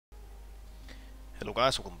Hello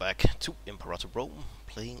guys, welcome back to Imperator Rome,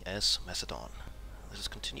 playing as Macedon. Let us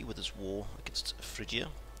continue with this war against Phrygia,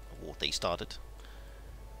 a war they started,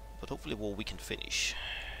 but hopefully a war we can finish.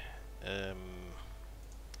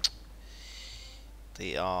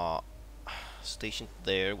 They are stationed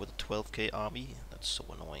there with a 12k army, that's so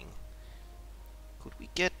annoying. Could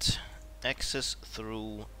we get access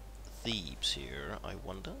through Thebes here, I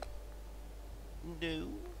wonder? No.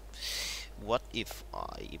 What if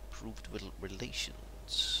I improved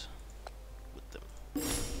relations with them?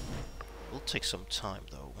 Will take some time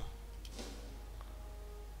though.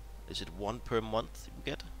 Is it one per month we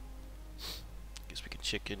get? Guess we can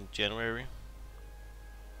check in January.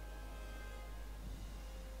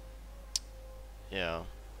 Yeah.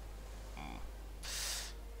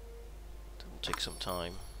 That will take some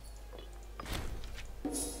time.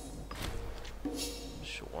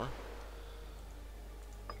 Sure.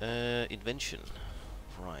 Invention.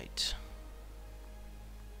 Right.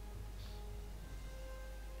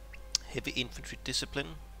 Heavy infantry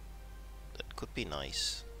discipline. That could be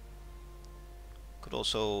nice. Could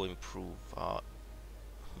also improve our...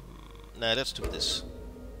 Nah, let's do this.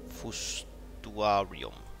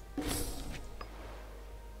 Fustuarium.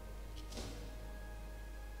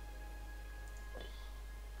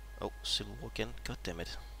 Oh, civil war again. God damn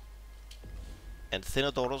it. And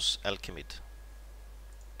Thenodorus Alchemid.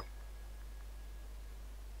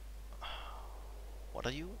 What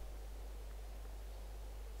are you?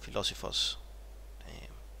 Philosophers.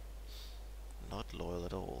 Damn. Not loyal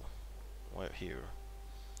at all. We're here.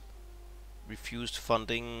 Refused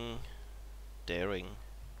funding. Daring.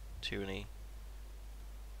 Tyranny.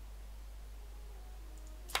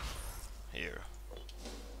 Here.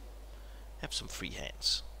 Have some free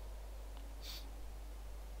hands.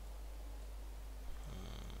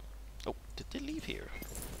 Oh, did they leave here?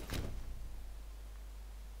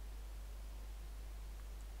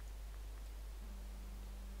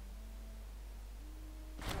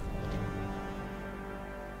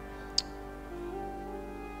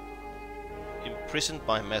 Imprisoned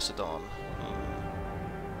by Macedon.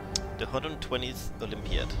 The 120th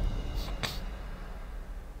Olympiad.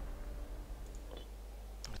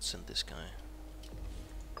 Let's send this guy.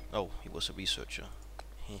 Oh, he was a researcher.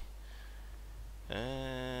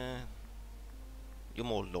 You're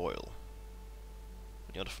more loyal.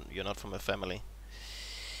 You're not from a family.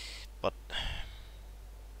 But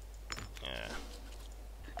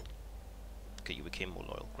okay, you became more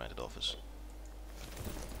loyal. Granted office.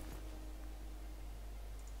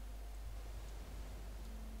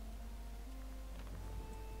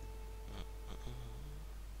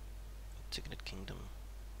 Antigonid Kingdom.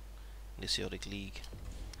 Asiatic League.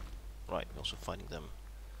 Right, we're also fighting them.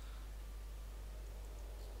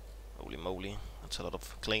 Holy moly, that's a lot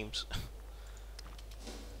of claims.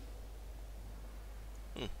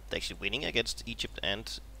 They're actually winning against Egypt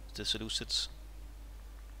and the Seleucids.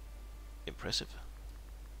 Impressive.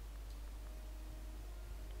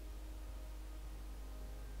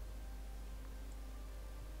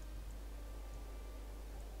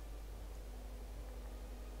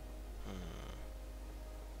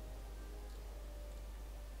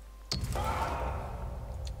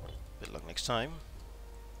 Good luck next time.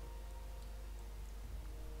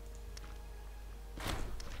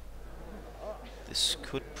 This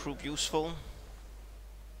could prove useful.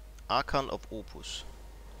 Archon of Opus.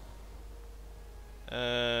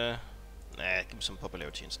 Nah, give me some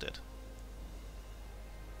popularity instead.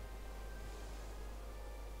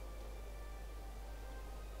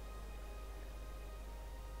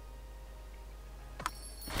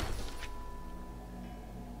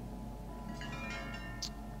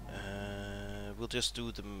 We'll just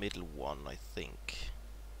do the middle one, I think.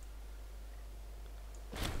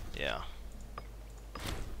 Yeah.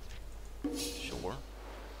 Sure.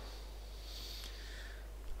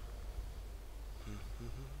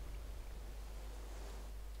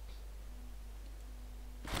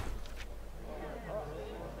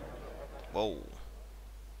 Whoa.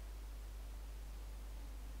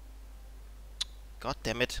 God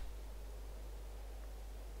damn it.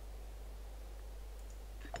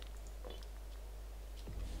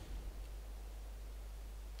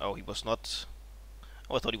 Oh, he was not...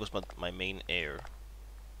 Oh, I thought he was my main heir.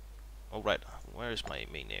 Oh, right. Where is my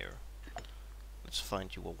main heir? Let's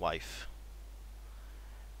find you a wife.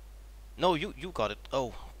 No, you got it.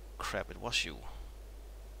 Oh, crap, it was you.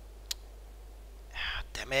 Ah,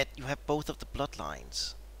 damn it, you have both of the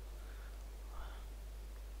bloodlines.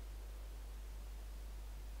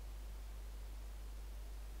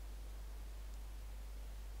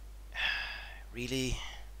 Really?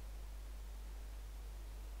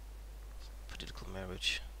 Political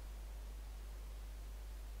marriage.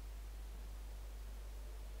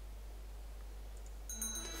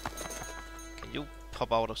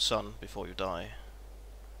 pop out of sun before you die.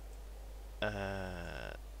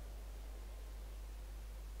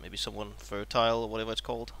 Maybe someone fertile or whatever it's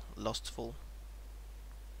called, lustful.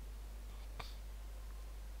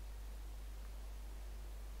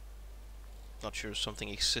 Not sure if something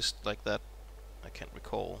exists like that. I can't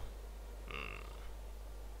recall. I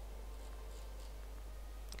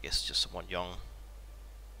guess just someone young.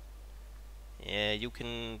 Yeah, you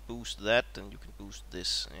can boost that and you can boost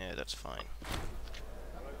this. Yeah, that's fine.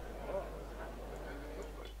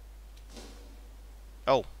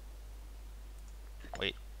 Oh!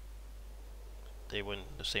 Wait. They were in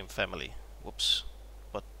the same family. Whoops.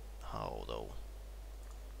 But how though?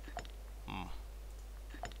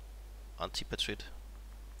 Antipatrid.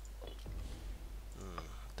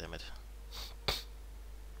 Damn it.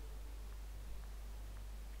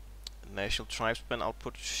 National tribesman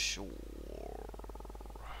output, sure.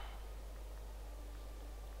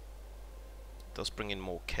 Does bring in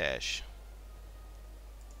more cash.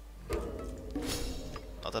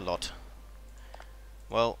 Not a lot.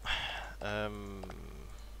 Well,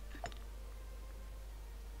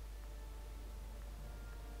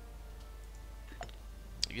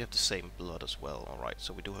 you have the same blood as well. Alright,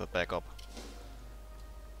 so we do have backup.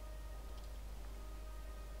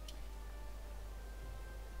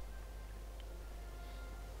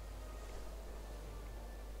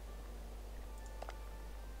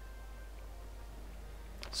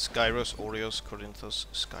 Skyros, Oreos, Corinthos,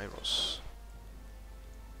 Skyros.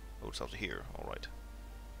 Oh, it's out here. Alright.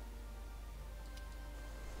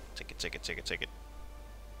 Take it, take it, take it, take it.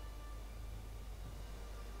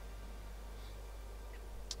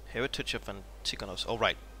 Heritage of Antigonos. Oh,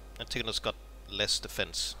 right. Antigonos got less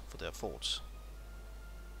defense for their forts.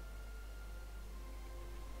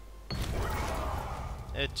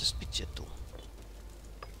 Just be gentle.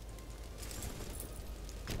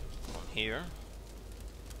 On here.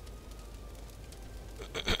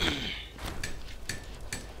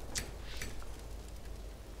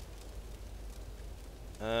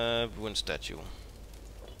 Ruined statue.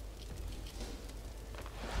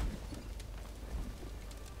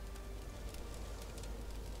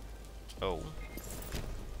 Oh.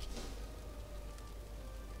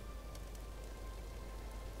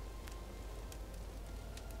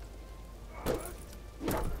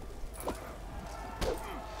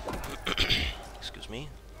 Excuse me.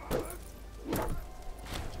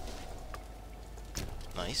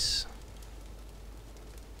 Nice.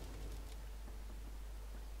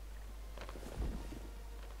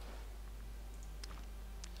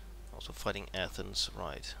 Also fighting Athens,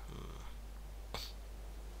 right.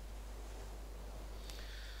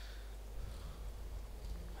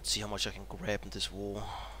 Let's see how much I can grab in this war.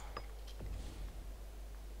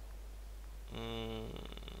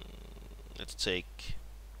 Let's take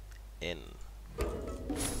N.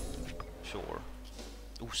 Sure.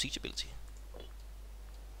 Ooh, siege ability.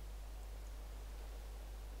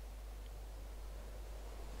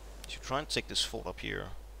 Should try and take this fort up here.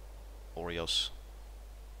 Oreos.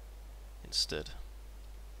 Instead.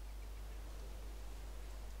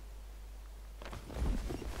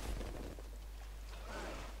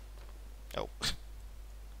 Oh.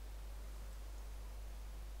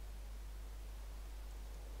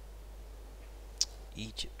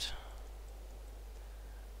 Egypt.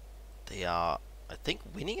 They are, I think,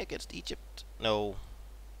 winning against Egypt. No.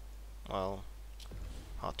 Well,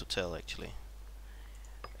 hard to tell actually.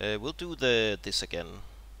 We'll do this again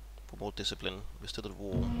for more discipline. We're still at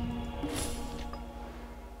war.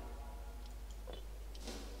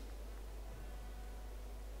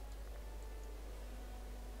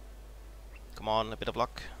 Come on, a bit of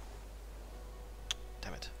luck.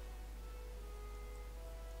 Damn it.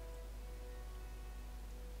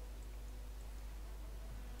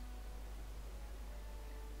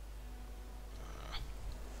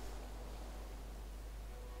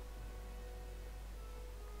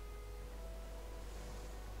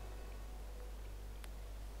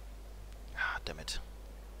 Damn it.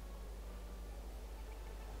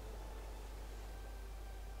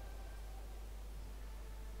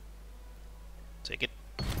 Take it.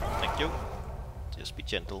 Thank you. Just be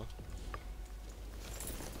gentle.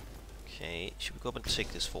 Okay, should we go up and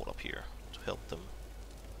take this fort up here to help them?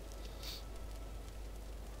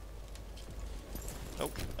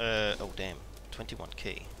 Oh, oh damn.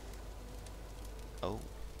 21k. Oh.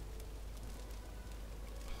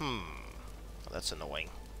 That's annoying.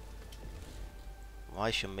 Why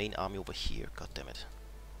is your main army over here? God damn it.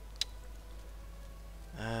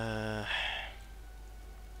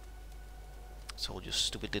 It's all just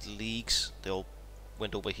stupid little leagues. They all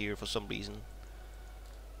went over here for some reason.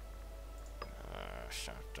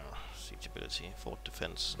 Siege ability, fort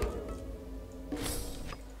defense.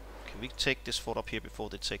 Can we take this fort up here before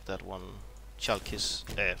they take that one? Chalkis,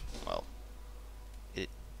 well,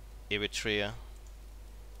 Eritrea.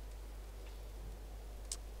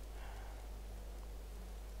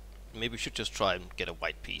 Maybe we should just try and get a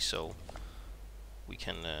white piece so we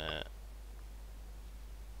can.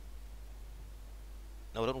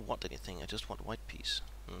 No, I don't want anything. I just want white piece.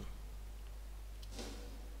 I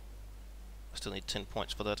still need 10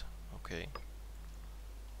 points for that. Okay.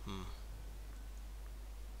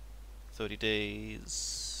 30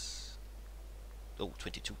 days. Oh,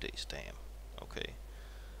 22 days. Damn. Okay.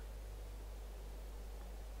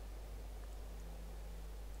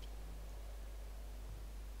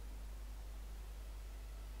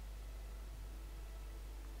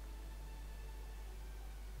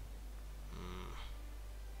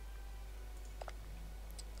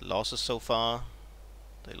 Losses so far.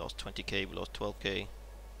 They lost 20k, we lost 12k,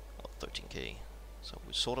 or 13k. So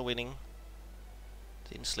we're sort of winning.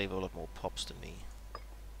 They enslave a lot more pops than me.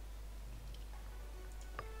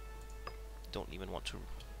 Don't even want to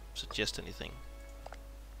suggest anything.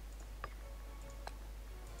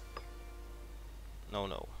 No,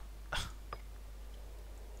 no.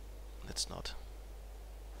 Let's not.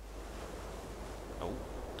 Oh,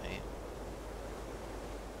 damn.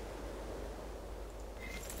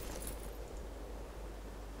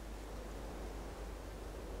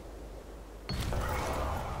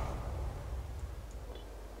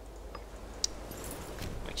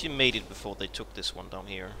 Actually made it before they took this one down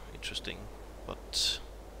here. Interesting, but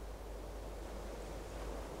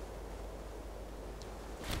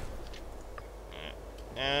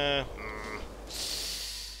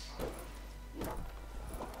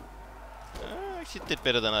actually did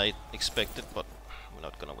better than I expected, but we're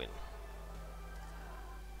not gonna win.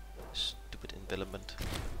 Stupid envelopment.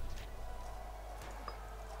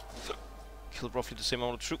 Killed roughly the same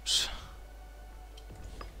amount of troops.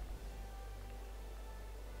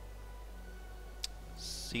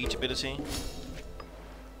 Siege ability.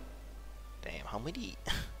 Damn, how many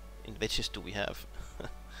inventions do we have?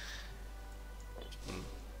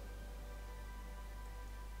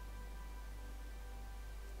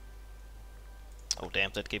 Oh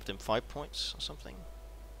damn, that gave them 5 points or something.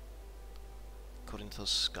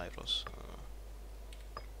 Corinthos Skyros.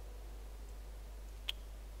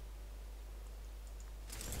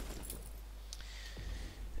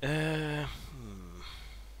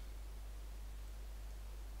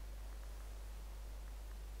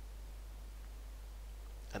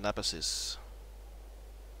 Anabasis.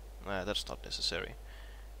 Nah, that's not necessary.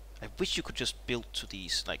 I wish you could just build to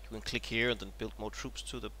these, like you can click here and then build more troops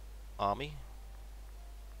to the army.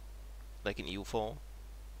 Like in EU4.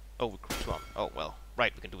 Oh, recruit to army. Oh, well,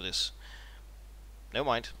 right, we can do this. Never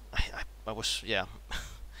mind. I was, yeah. I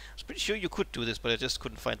was pretty sure you could do this, but I just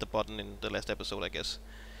couldn't find the button in the last episode, I guess.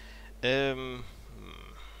 Build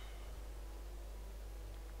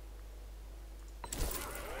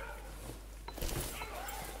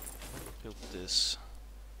this.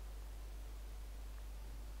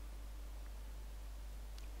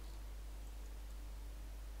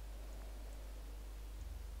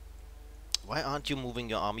 Why aren't you moving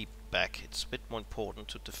your army back? It's a bit more important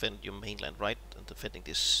to defend your mainland, right? Than defending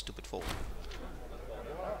this stupid fort.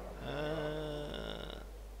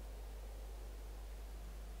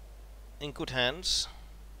 In good hands.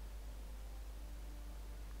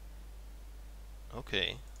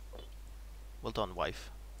 Okay. Well done, wife.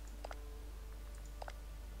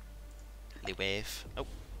 Wife. Oh.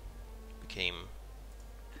 Became...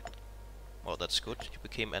 Well, that's good. You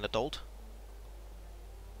became an adult.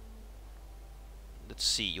 Let's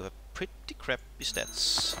see, you have pretty crappy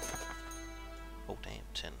stats. Oh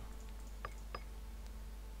damn,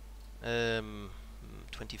 10.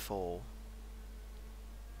 24.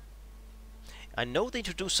 I know they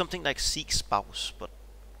introduced something like seek spouse, but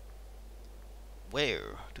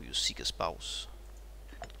where do you seek a spouse?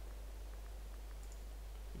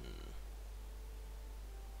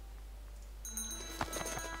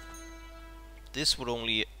 This would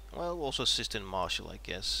only, well, also assist in martial, I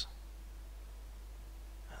guess.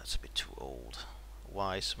 That's a bit too old.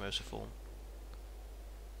 Wise, merciful.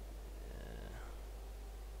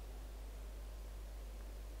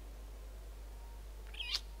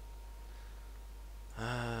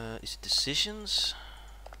 Is it decisions?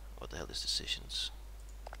 What the hell is decisions?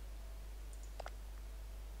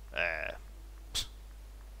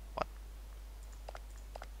 What?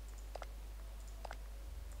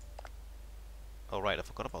 Oh right, I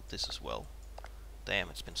forgot about this as well. Damn,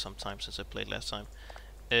 it's been some time since I played last time.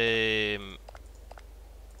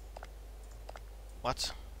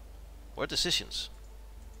 What? What decisions?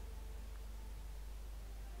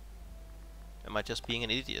 Am I just being an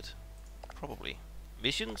idiot? Probably.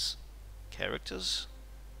 Missions? Characters?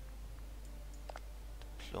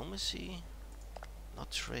 Diplomacy?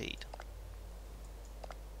 Not trade.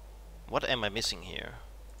 What am I missing here?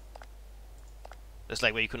 There's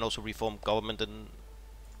like where you can also reform government and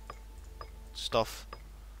stuff.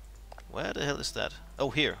 Where the hell is that?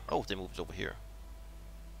 Oh, here. Oh, they moved over here.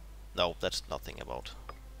 No, that's nothing about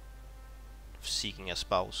seeking a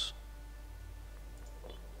spouse.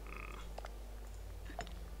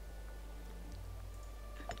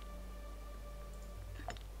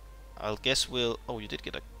 I'll guess we'll... Oh, you did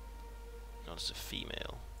get a... No, it's a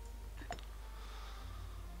female.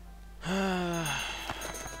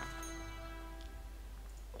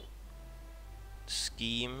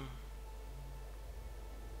 Scheme.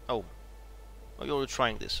 Oh. Oh, you're already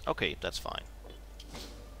trying this. Okay, that's fine.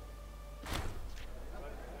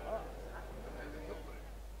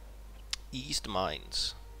 East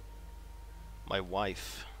Mines. My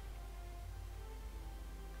wife.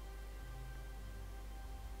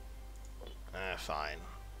 Fine.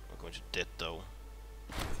 We're going to debt though.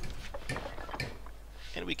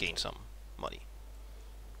 And we gain some money.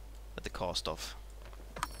 At the cost of...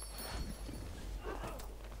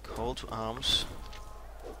 Call to arms.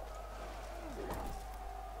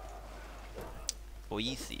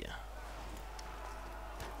 Boethia.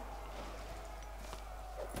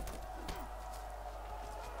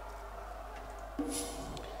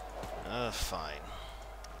 Fine.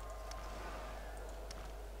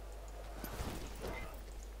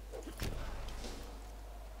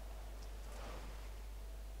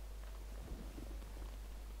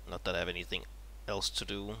 Not that I have anything else to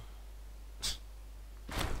do.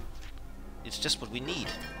 It's just what we need.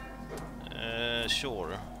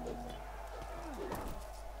 Sure.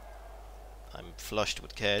 I'm flushed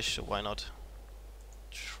with cash, so why not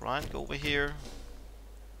try and go over here?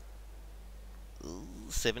 Ooh,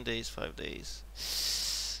 7 days, 5 days.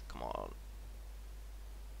 Come on.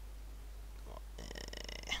 Come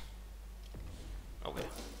on. Okay.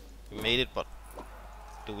 We made it, but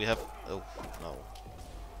do we have... Oh, no.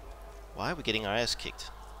 Why are we getting our ass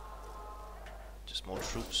kicked? Just more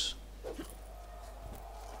troops.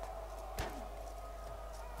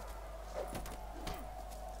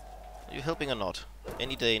 Are you helping or not?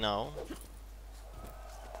 Any day now.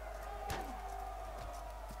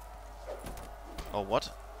 Or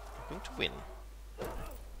what? We're going to win.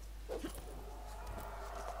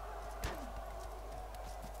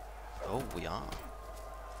 Oh, we are.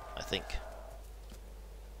 I think.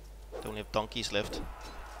 Don't have donkeys left.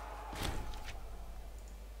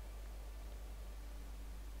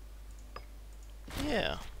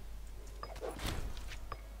 Yeah.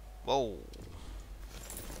 Whoa.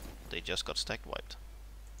 They just got stack wiped.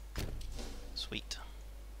 Sweet.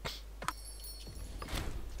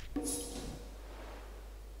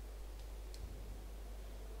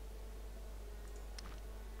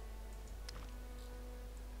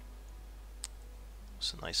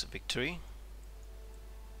 It's a nice victory.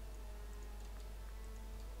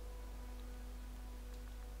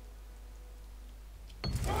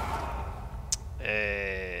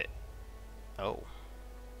 Oh.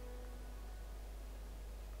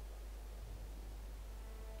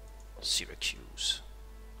 Syracuse.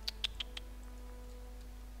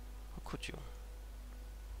 How could you?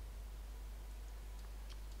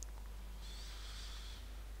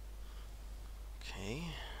 Okay.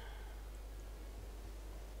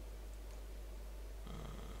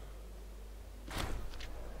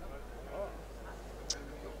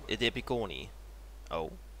 The Epigoni.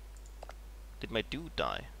 Oh. Did my dude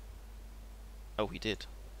die? Oh, he did.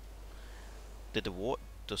 Does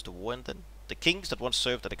the war end then? The kings that once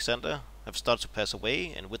served Alexander have started to pass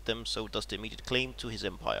away, and with them so does the immediate claim to his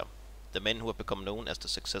empire. The men who have become known as the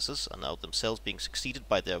successors are now themselves being succeeded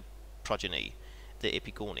by their progeny, the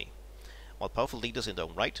Epigoni. While powerful leaders in their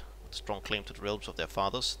own right, with strong claim to the realms of their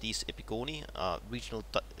fathers, these Epigoni are regional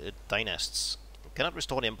dynasts, and cannot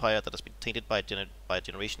restore an empire that has been tainted by a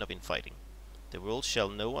generation of infighting. The world shall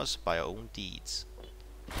know us by our own deeds.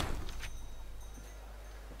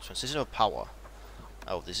 Transition of power.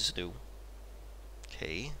 Oh, this is new.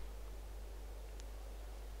 Okay.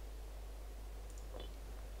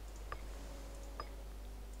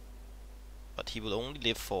 But he will only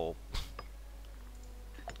live for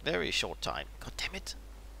very short time. God damn it.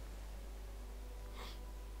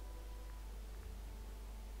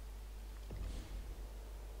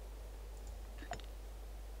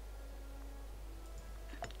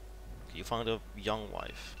 Okay, you found a young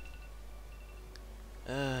wife.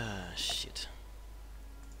 Shit.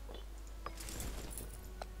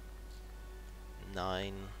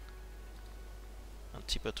 9.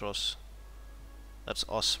 Antipatros. That's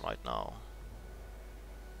us right now.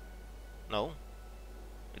 No,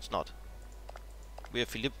 it's not. We are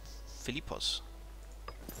Philippos.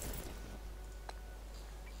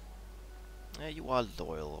 Yeah, you are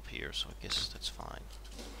loyal up here, so I guess that's fine.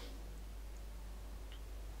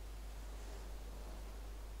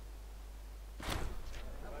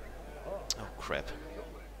 Oh crap.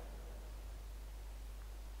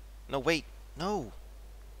 No, wait. No!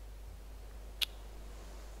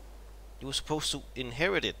 You were supposed to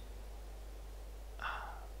inherit it.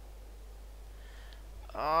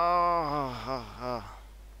 Ah.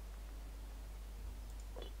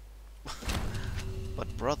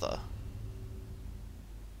 But brother.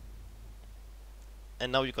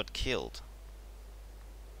 And now you got killed.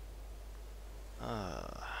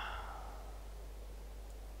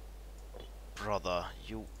 Brother,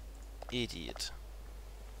 you idiot.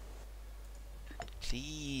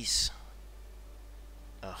 Please.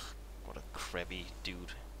 Ugh, what a crabby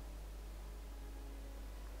dude.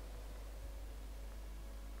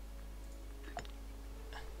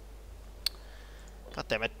 God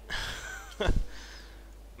damn it.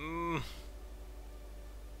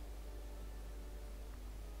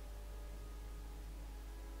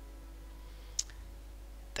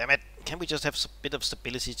 Damn it. Can we just have a bit of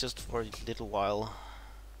stability just for a little while?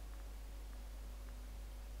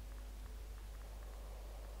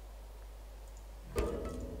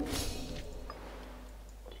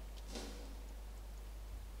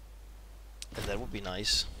 And that would be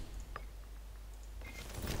nice.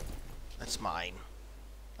 That's mine.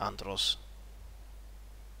 Andros.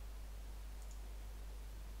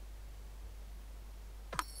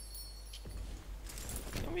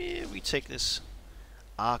 Can we retake this?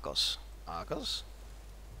 Argos. Argos?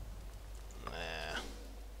 Nah.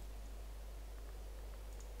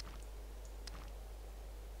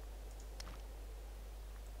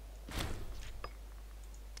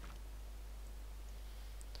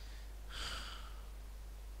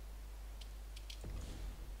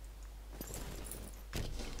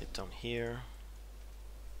 Get down here.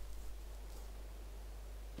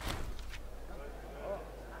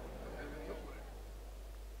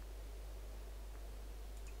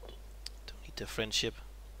 Don't need their friendship.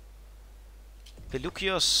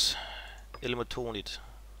 Pelucius Elmatonid.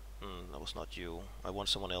 That was not you. I want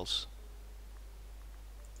someone else.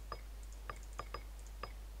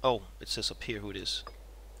 Oh, it says up here who it is.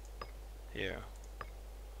 Here.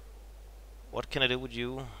 What can I do with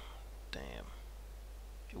you? Damn.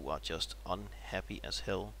 You are just unhappy as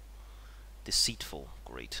hell. Deceitful.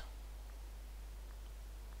 Great.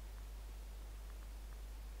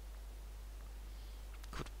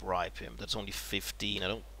 Could bribe him. That's only 15. I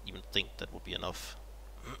don't even think that would be enough.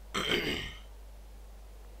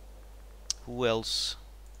 Who else?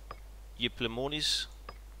 Euplemonis.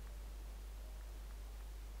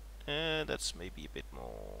 That's maybe a bit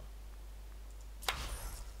more.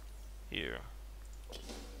 Here.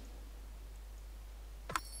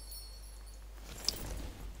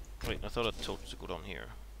 Wait, I thought I told you to go down here.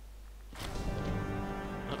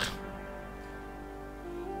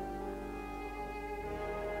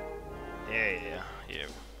 Yeah.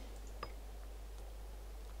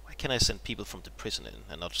 Why can't I send people from the prison in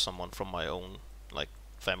and not someone from my own, like,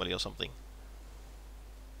 family or something?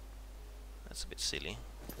 That's a bit silly,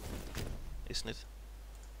 isn't it?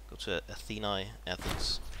 Go to Athena,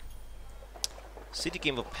 Athens. City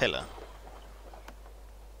game of Pella.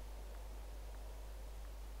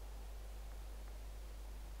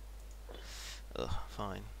 Ugh,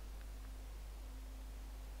 fine.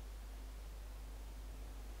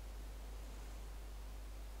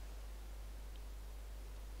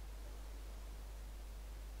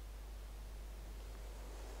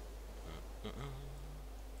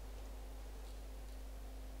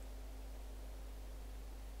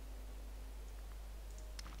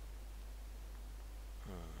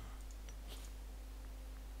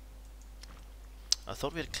 I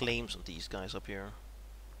thought we had claims on these guys up here.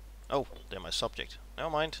 Oh, they're my subject. Never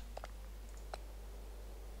mind.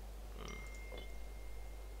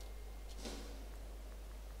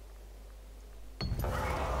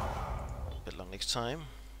 Bit long next time.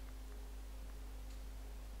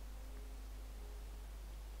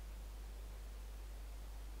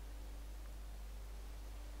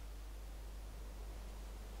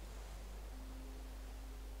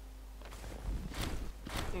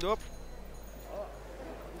 Nope.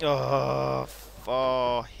 Åh,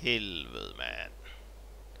 for helvede, mand.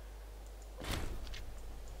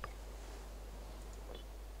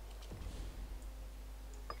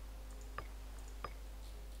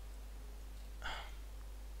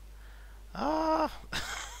 Ah.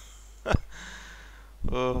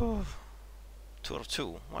 Oh. 2 out of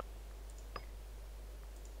 2. What?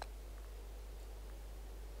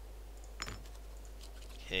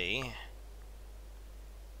 Okay.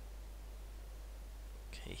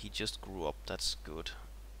 Okay, he just grew up. That's good.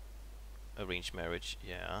 Arranged marriage,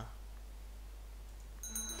 yeah.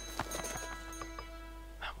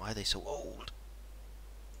 Why are they so old?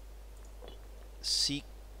 Seek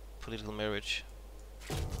political marriage.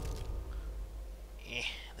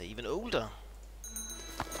 They're even older.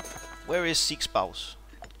 Where is Seek spouse?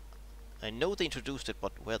 I know they introduced it,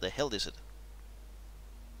 but where the hell is it?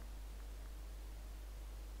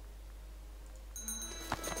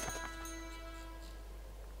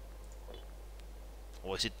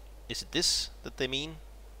 Or is it this that they mean?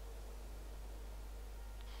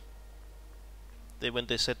 When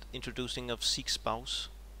they said introducing of Seek spouse.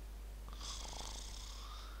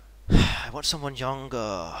 I want someone younger.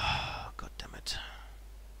 God damn it.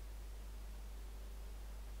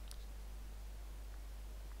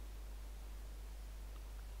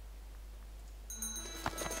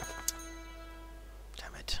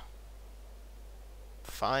 Damn it.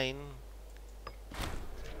 Fine.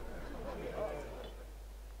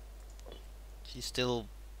 She's still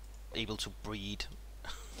able to breed.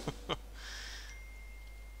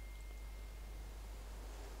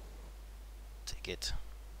 Take it.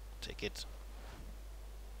 Take it.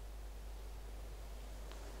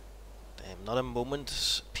 Damn, not a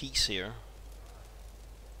moment's peace here.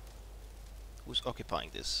 Who's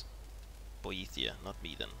occupying this? Boethia, not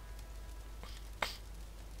me then.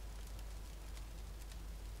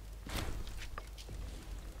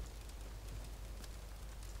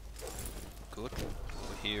 Good.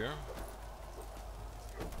 Over here.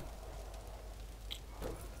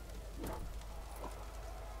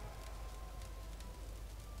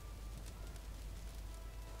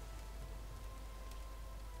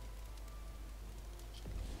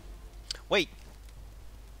 Wait!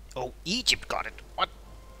 Oh, Egypt got it! What?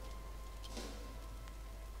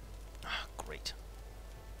 Ah, great.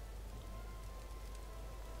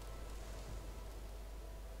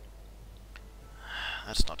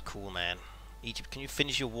 That's not cool, man. Egypt, can you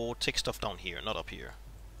finish your war? Take stuff down here, not up here.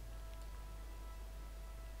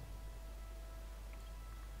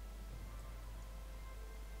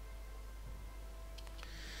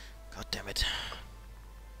 God damn it.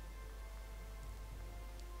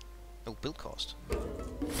 Oh, build cost.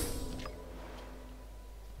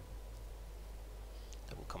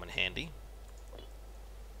 That will come in handy.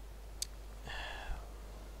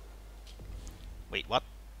 Wait, what?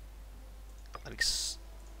 Alex.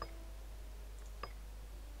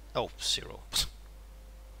 Oh, 0.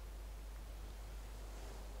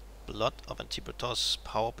 Blood of Antipratos,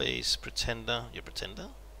 power base, pretender. You're pretender?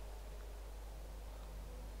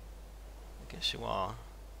 I guess you are.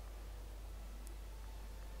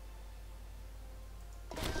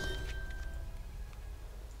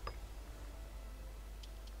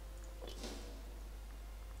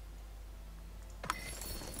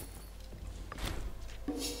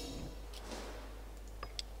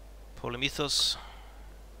 Polymythos.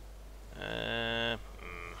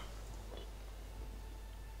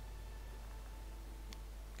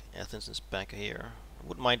 Athens is back here. I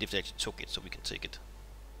wouldn't mind if they actually took it, so we can take it.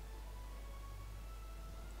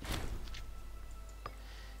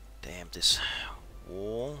 Damn, this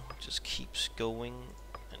war just keeps going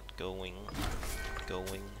and going and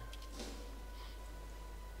going.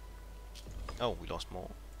 Oh, we lost more.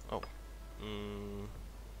 Oh.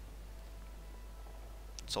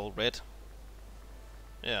 It's all red.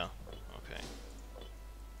 Yeah, okay.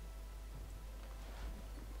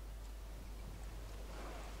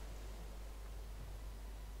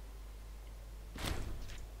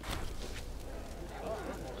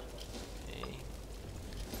 Okay.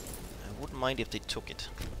 I wouldn't mind if they took it.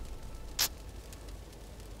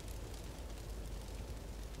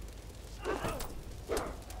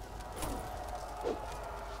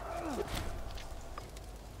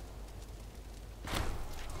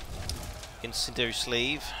 Incendiary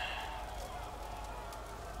slave.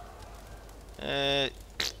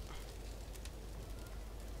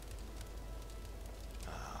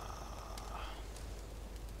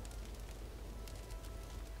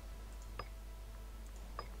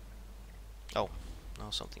 Oh, now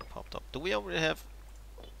something popped up. Do we already have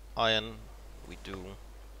iron? We do.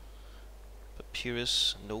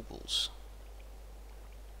 Papyrus nobles.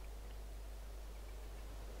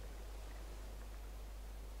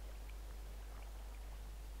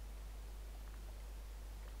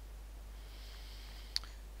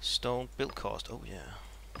 Stone build cost. Oh yeah.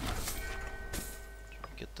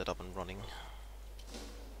 Get that up and running.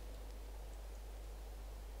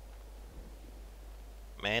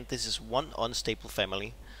 Man, this is one unstable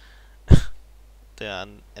family. They are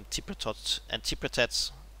Antipretats,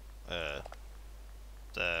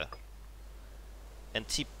 the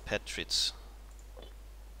Antipatrids.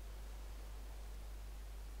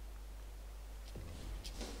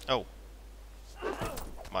 Oh,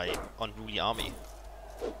 my unruly army.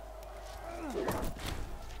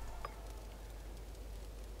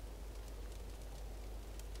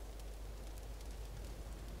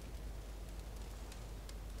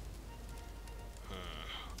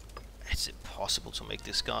 It's impossible to make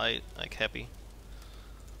this guy like happy.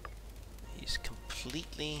 He's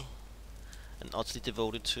completely and utterly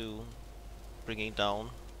devoted to bringing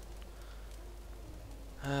down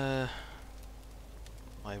my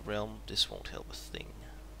realm. This won't help a thing.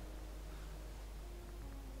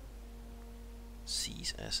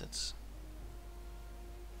 Seize assets.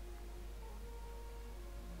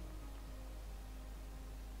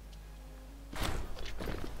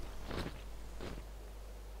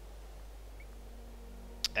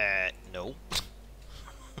 No.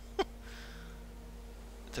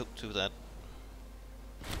 Don't do that.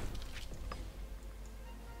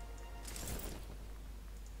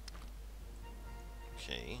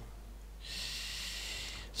 Okay.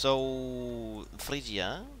 So,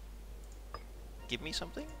 Phrygia, give me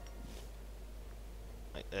something?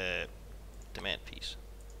 Demand peace.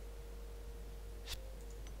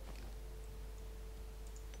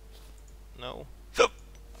 No.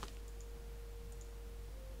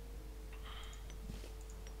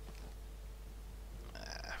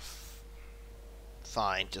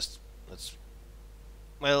 Fine, just let's...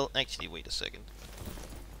 Well, actually, wait a second.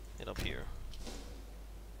 Get up here.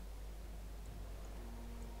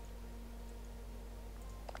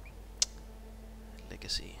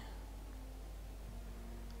 Legacy.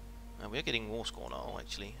 We're getting war score now,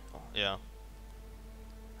 actually. Oh, yeah.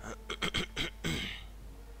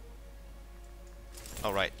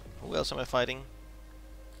 Alright, who else am I fighting?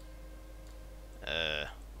 I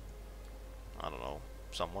don't know.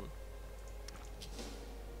 Someone.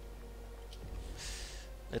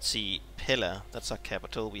 Let's see, Pella, that's our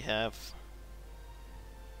capital. We have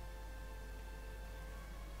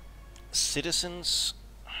citizens.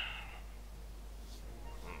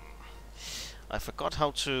 I forgot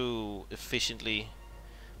how to efficiently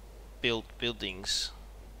build buildings.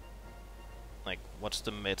 Like, what's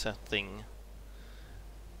the meta thing?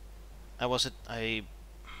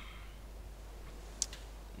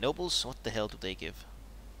 Nobles? What the hell do they give?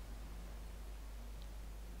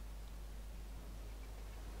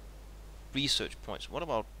 Research points. What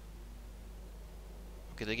about...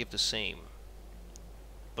 Okay, they give the same,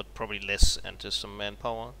 but probably less and just some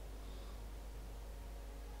manpower.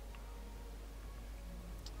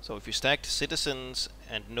 So if you stacked citizens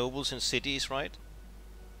and nobles in cities, right?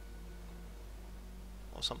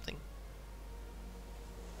 Or something.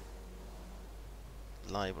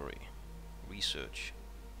 Library. Research.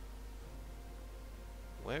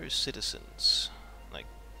 Where is citizens? Like...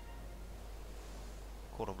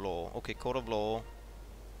 Court of law. Okay, court of law.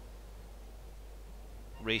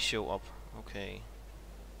 Ratio up. Okay.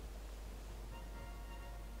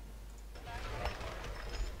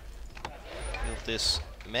 Build this.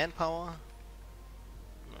 Manpower.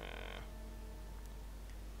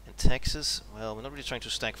 And taxes. Well, we're not really trying to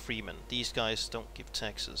stack freemen. These guys don't give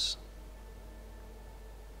taxes.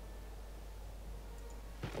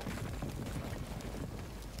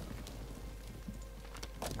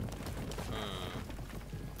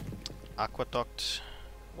 Aqueduct.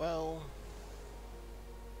 Well...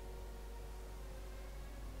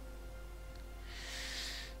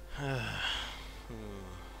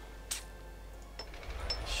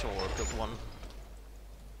 Sure, build one.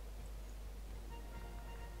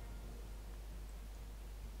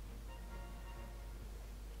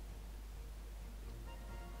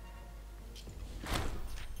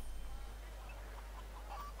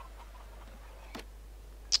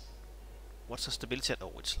 What's the stability at?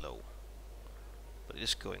 Oh, it's low. But it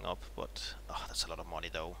is going up, but... Oh, that's a lot of money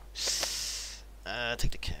though.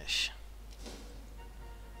 Take the cash.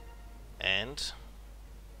 And...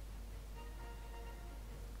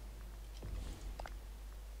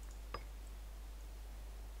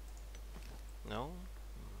 No?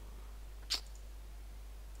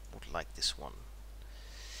 Would like this one.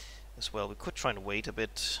 As well, we could try and wait a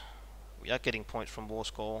bit. We are getting points from war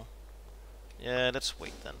score. Yeah, let's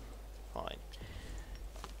wait then. Fine.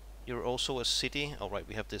 You're also a city. Alright,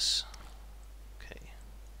 we have this. Okay.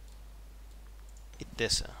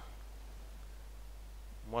 Edessa.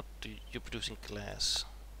 What do you're producing glass?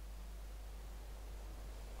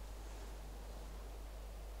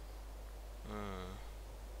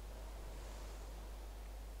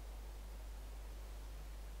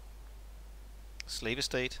 Slave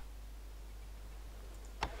estate.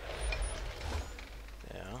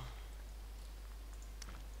 Yeah.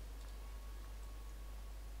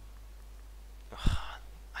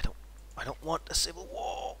 I don't want a civil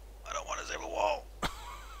war. I don't want a civil war.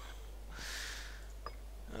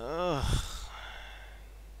 Ugh.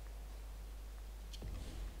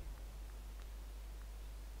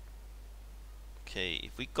 Okay,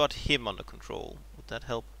 if we got him under control, would that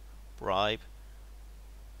help? Bribe.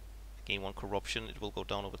 Gain 1 corruption, it will go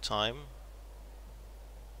down over time.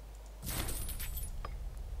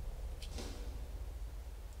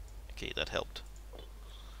 Okay, that helped.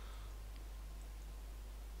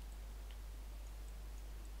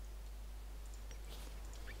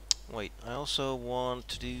 Wait, I also want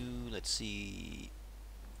to do, let's see,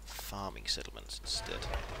 farming settlements instead.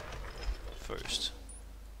 First.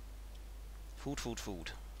 Food, food,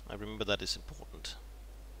 food. I remember that is important.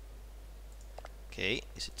 Okay,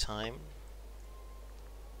 is it time?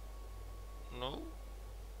 No?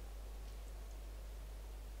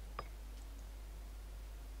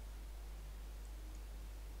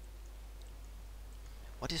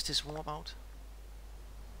 What is this war about?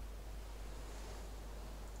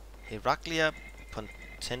 Heraclea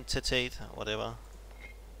Potentatate, whatever.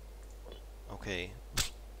 Okay.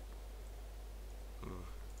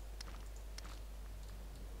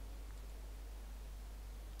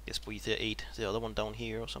 Guess Breather ate the other one down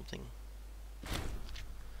here or something.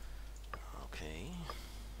 Okay.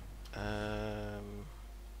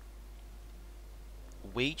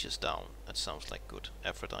 Wages down. That sounds like good.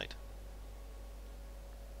 Aphrodite.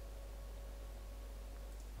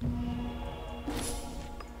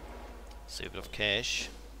 Save a bit of cash.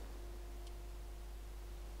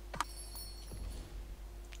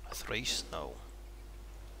 Thrace? No.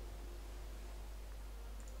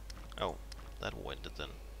 Oh, that war ended then.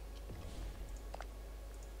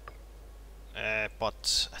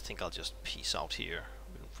 But I think I'll just peace out here.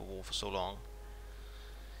 Been for war for so long.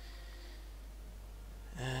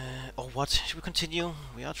 Oh, what? Should we continue?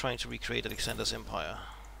 We are trying to recreate Alexander's empire.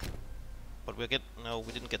 But we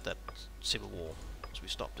didn't get that civil war, because we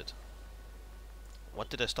stopped it. What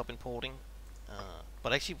did I stop importing?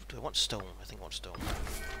 But actually, do I want stone? I think I want stone.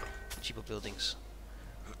 Cheaper buildings.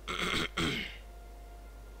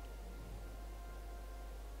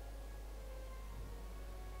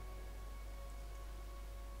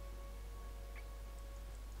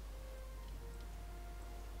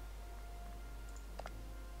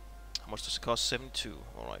 How much does it cost? 72.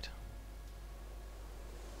 Alright.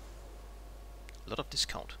 A lot of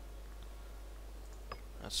discount.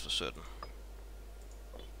 That's for certain.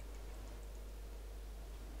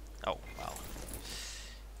 Oh, wow.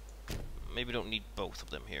 Maybe we don't need both of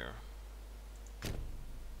them here.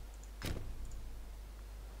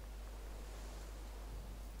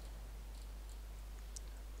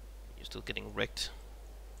 You're still getting wrecked.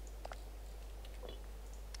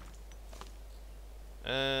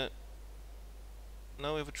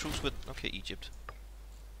 No, we have a truce with... Okay, Egypt.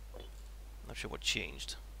 Not sure what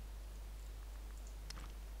changed.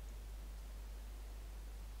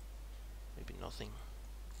 Maybe nothing.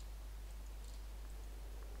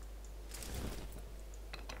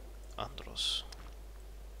 Andros.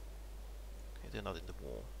 Okay, they're not in the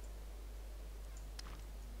war.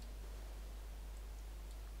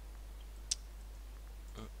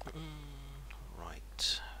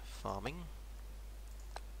 Right. Farming.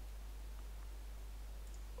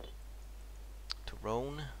 To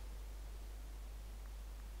Rhone.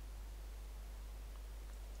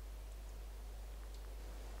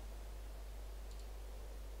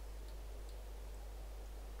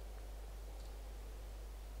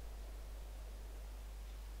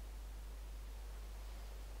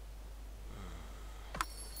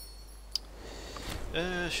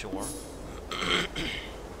 Sure.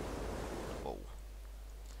 Whoa.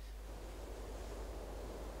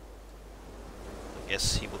 I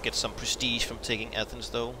guess he will get some prestige from taking Athens,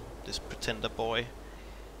 though, this pretender boy.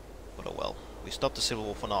 But oh well. We stopped the civil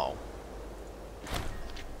war for now.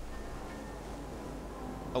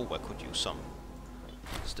 Oh, I could use some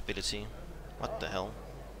stability. What the hell?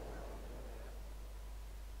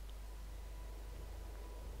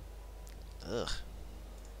 Ugh.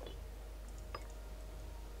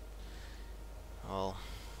 Well,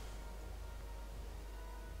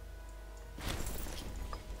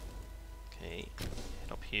 okay,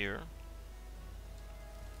 head up here.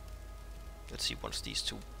 Let's see, once these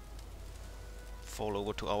two fall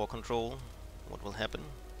over to our control, what will happen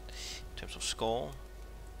in terms of score.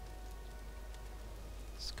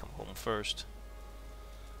 Let's come home first.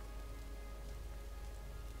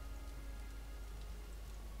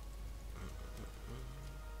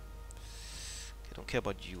 care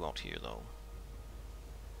about you out here, though.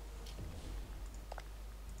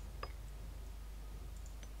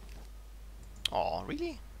 Oh,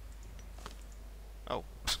 really? Oh,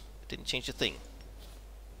 it didn't change a thing.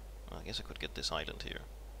 Well, I guess I could get this island here.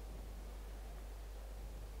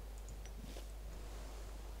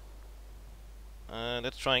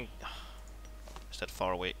 Let's try and... Is that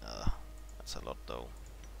far away? That's a lot, though.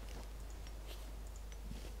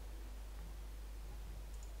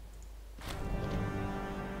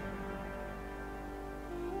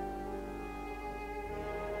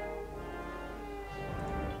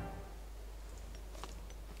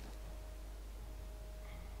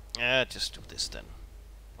 Just do this then.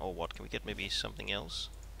 Or what? Can we get maybe something else?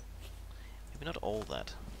 Maybe not all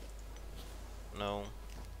that. No.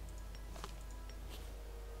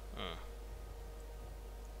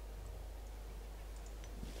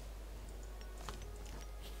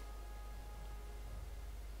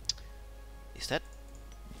 Is that...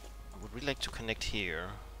 I would really like to connect here.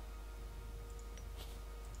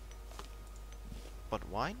 But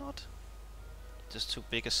why not? Just too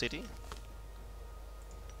big a city?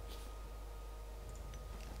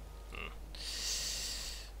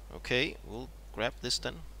 Okay, we'll grab this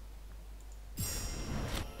then.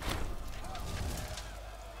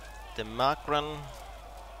 The Macedonian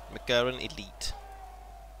elite.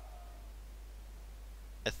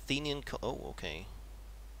 Athenian oh, okay.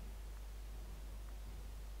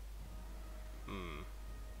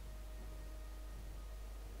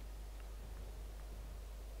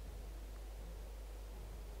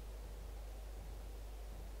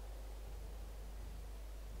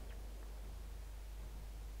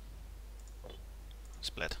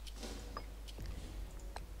 Split.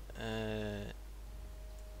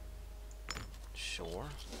 Sure.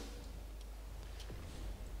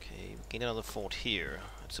 Okay, we gain another fort here.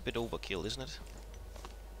 It's a bit overkill, isn't it?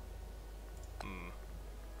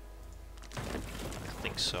 I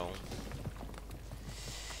think so.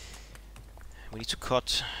 We need to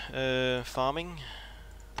cut farming.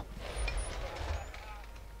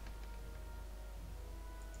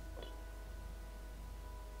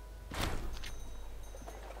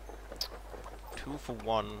 Two for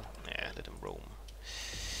one. Yeah, let him roam.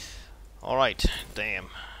 Alright, damn.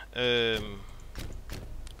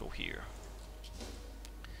 Go here.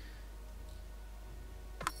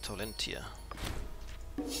 Tolentia.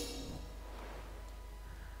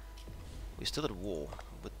 We're still at war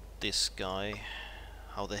with this guy.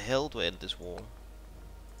 How the hell do I end this war?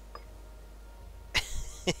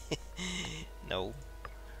 No.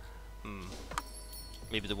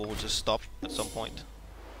 Maybe the war will just stop at some point.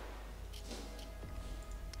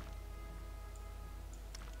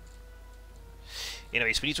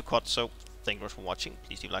 Anyways, we need to cut, so thank you very much for watching.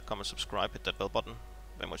 Please leave a like, comment, subscribe, hit that bell button.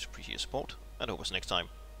 Very much appreciate your support, and hope us next time.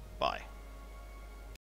 Bye.